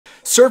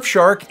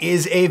Surfshark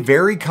is a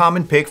very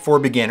common pick for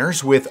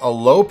beginners with a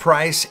low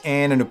price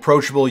and an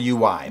approachable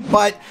UI,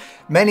 but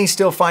many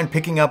still find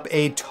picking up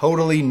a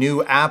totally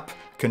new app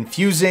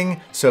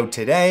confusing. So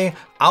today,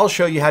 I'll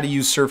show you how to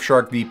use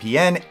Surfshark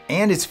VPN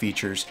and its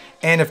features.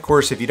 And of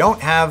course, if you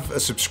don't have a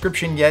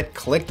subscription yet,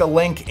 click the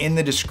link in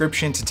the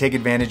description to take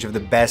advantage of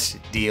the best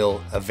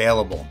deal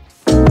available.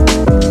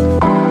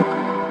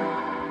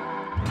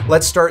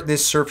 Let's start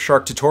this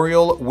Surfshark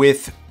tutorial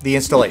with the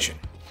installation.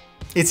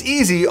 It's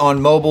easy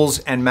on mobiles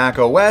and Mac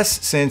OS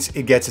since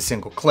it gets a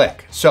single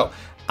click. So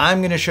I'm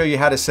going to show you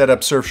how to set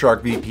up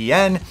Surfshark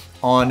VPN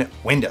on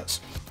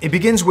Windows. It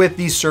begins with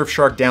the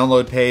Surfshark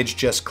download page.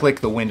 Just click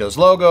the Windows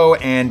logo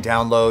and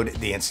download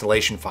the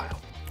installation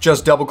file.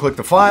 Just double click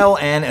the file,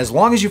 and as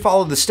long as you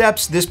follow the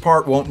steps, this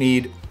part won't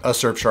need a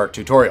Surfshark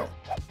tutorial.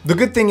 The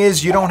good thing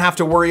is you don't have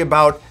to worry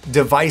about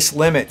device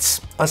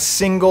limits. A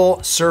single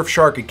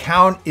Surfshark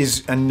account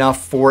is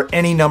enough for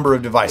any number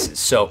of devices,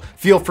 so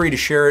feel free to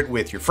share it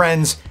with your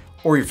friends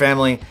or your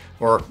family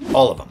or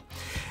all of them.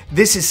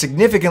 This is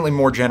significantly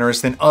more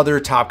generous than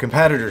other top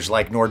competitors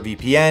like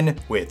NordVPN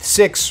with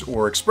 6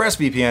 or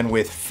ExpressVPN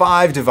with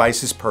 5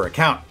 devices per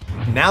account.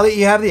 Now that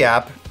you have the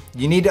app,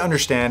 you need to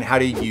understand how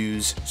to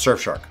use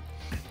Surfshark.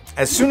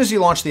 As soon as you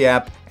launch the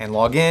app and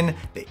log in,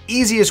 the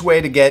easiest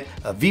way to get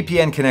a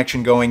VPN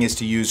connection going is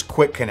to use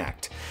Quick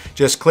Connect.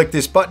 Just click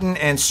this button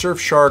and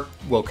Surfshark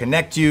will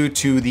connect you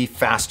to the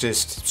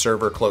fastest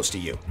server close to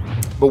you.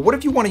 But what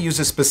if you want to use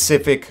a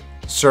specific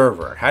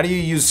server? How do you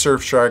use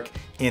Surfshark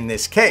in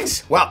this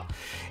case? Well,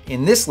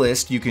 in this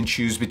list, you can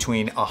choose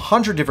between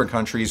 100 different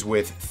countries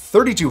with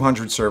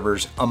 3,200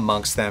 servers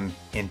amongst them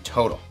in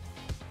total.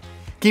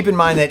 Keep in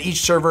mind that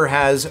each server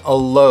has a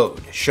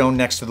load shown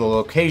next to the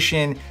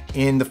location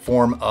in the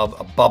form of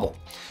a bubble.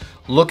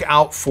 Look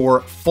out for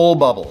full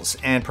bubbles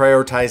and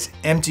prioritize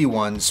empty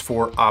ones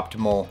for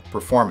optimal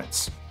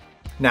performance.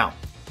 Now,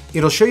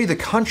 it'll show you the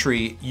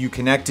country you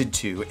connected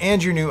to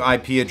and your new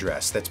IP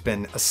address that's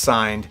been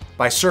assigned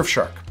by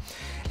Surfshark.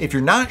 If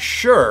you're not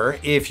sure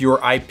if your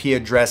IP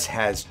address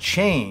has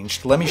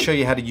changed, let me show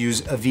you how to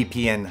use a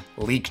VPN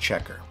leak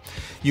checker.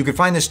 You can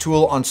find this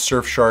tool on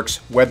Surfshark's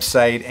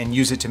website and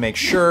use it to make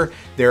sure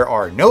there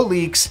are no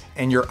leaks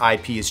and your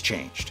IP is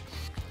changed.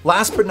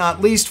 Last but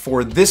not least,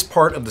 for this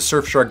part of the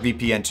Surfshark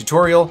VPN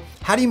tutorial,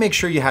 how do you make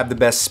sure you have the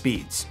best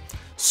speeds?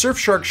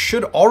 Surfshark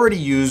should already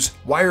use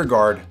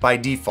WireGuard by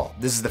default.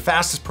 This is the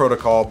fastest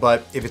protocol,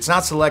 but if it's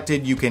not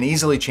selected, you can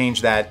easily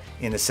change that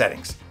in the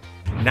settings.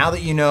 Now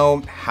that you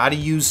know how to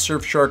use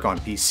Surfshark on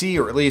PC,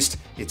 or at least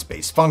its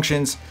base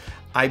functions,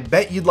 I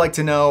bet you'd like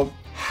to know,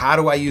 how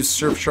do I use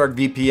Surfshark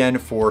VPN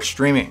for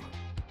streaming?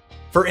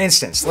 For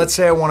instance, let's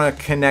say I want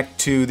to connect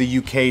to the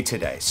UK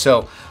today.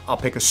 So I'll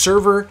pick a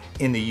server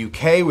in the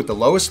UK with the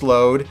lowest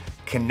load,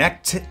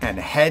 connect and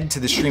head to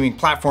the streaming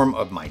platform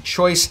of my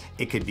choice.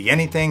 It could be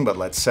anything, but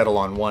let's settle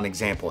on one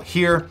example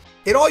here.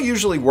 It all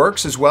usually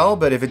works as well,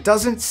 but if it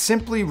doesn't,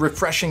 simply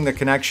refreshing the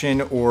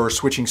connection or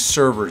switching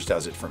servers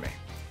does it for me.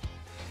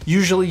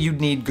 Usually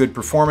you'd need good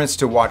performance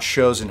to watch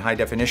shows in high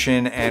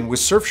definition, and with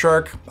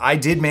Surfshark, I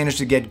did manage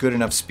to get good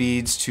enough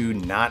speeds to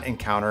not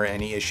encounter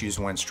any issues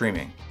when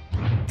streaming.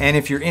 And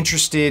if you're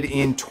interested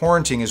in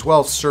torrenting as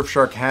well,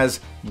 Surfshark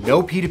has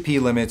no P2P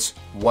limits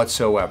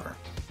whatsoever.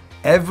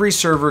 Every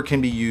server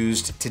can be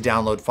used to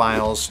download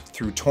files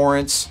through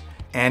torrents,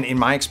 and in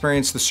my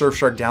experience, the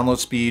Surfshark download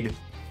speed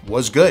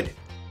was good.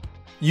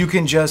 You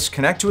can just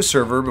connect to a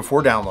server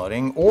before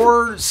downloading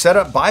or set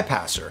up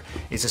Bypasser.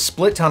 It's a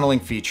split tunneling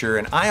feature,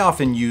 and I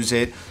often use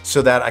it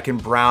so that I can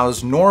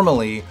browse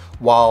normally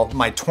while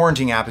my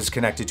torrenting app is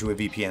connected to a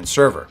VPN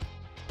server.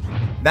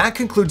 That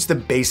concludes the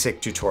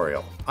basic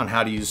tutorial on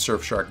how to use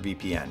Surfshark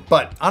VPN,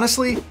 but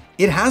honestly,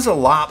 it has a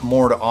lot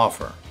more to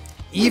offer.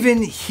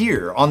 Even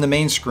here on the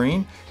main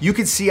screen, you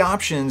can see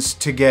options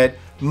to get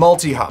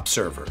multi-hop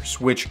servers,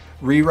 which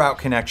reroute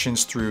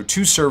connections through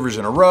 2 servers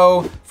in a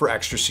row for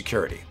extra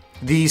security.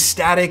 The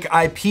static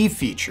IP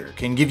feature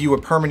can give you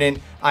a permanent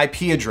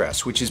IP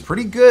address, which is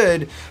pretty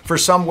good for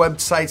some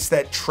websites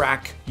that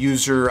track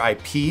user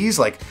IPs,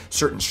 like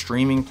certain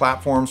streaming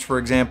platforms, for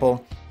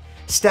example.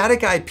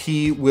 Static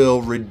IP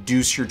will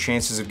reduce your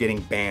chances of getting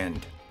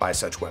banned by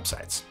such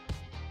websites.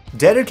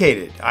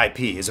 Dedicated IP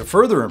is a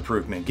further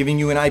improvement, giving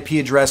you an IP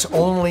address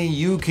only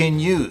you can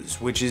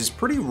use, which is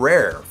pretty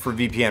rare for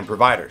VPN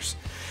providers.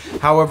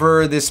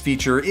 However, this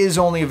feature is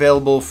only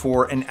available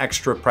for an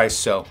extra price,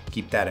 so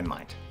keep that in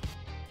mind.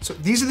 So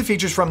these are the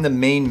features from the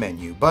main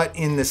menu, but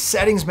in the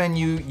settings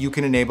menu, you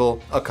can enable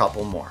a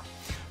couple more.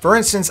 For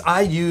instance,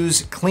 I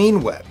use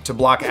Clean Web to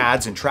block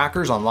ads and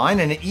trackers online,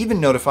 and it even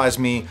notifies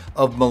me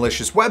of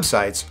malicious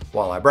websites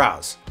while I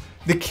browse.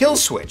 The kill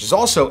switch is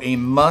also a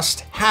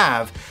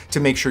must-have to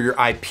make sure your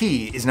IP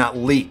is not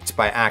leaked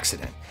by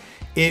accident.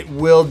 It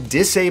will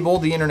disable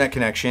the internet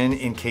connection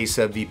in case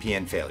of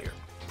VPN failure,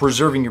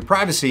 preserving your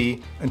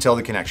privacy until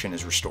the connection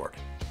is restored.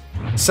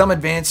 Some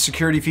advanced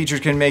security features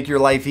can make your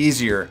life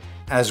easier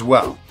as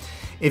well.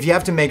 If you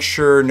have to make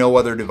sure no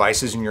other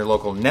devices in your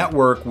local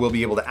network will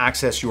be able to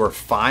access your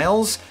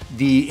files,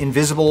 the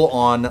invisible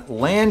on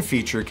LAN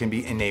feature can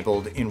be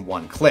enabled in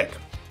one click.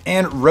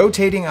 And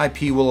rotating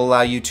IP will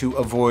allow you to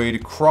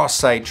avoid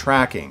cross-site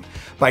tracking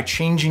by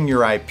changing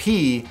your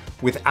IP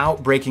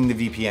without breaking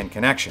the VPN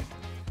connection.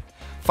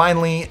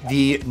 Finally,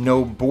 the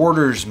no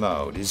borders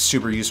mode is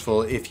super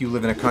useful if you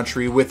live in a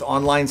country with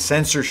online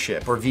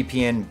censorship or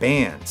VPN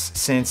bans,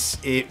 since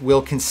it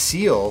will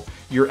conceal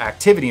your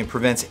activity and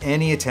prevents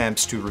any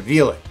attempts to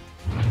reveal it.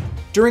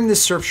 During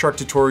this Surfshark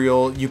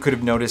tutorial, you could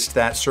have noticed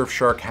that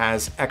Surfshark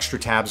has extra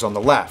tabs on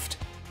the left.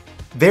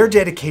 They're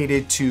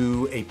dedicated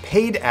to a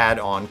paid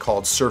add-on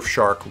called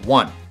Surfshark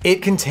One.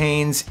 It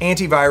contains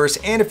antivirus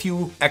and a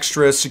few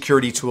extra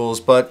security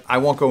tools, but I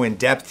won't go in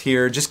depth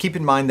here. Just keep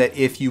in mind that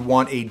if you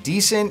want a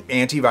decent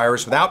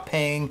antivirus without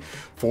paying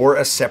for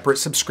a separate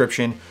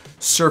subscription,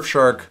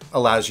 Surfshark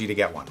allows you to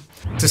get one.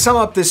 To sum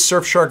up this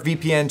Surfshark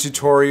VPN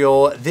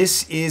tutorial,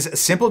 this is a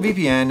simple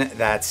VPN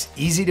that's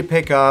easy to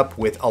pick up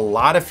with a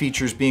lot of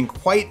features being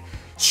quite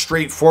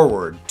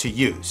straightforward to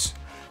use.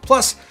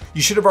 Plus,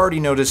 you should have already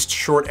noticed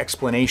short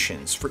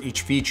explanations for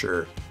each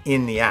feature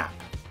in the app.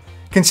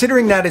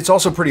 Considering that it's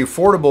also pretty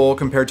affordable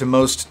compared to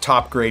most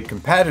top-grade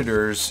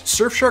competitors,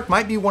 Surfshark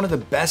might be one of the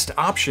best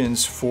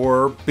options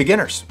for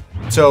beginners.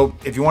 So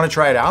if you want to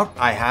try it out,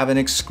 I have an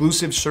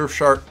exclusive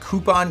Surfshark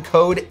coupon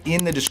code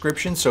in the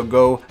description, so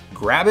go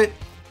grab it.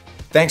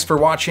 Thanks for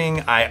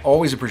watching. I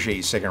always appreciate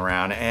you sticking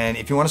around. And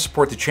if you want to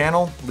support the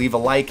channel, leave a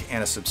like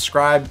and a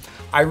subscribe.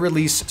 I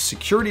release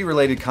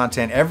security-related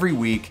content every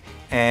week,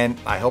 and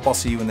I hope I'll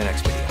see you in the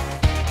next video.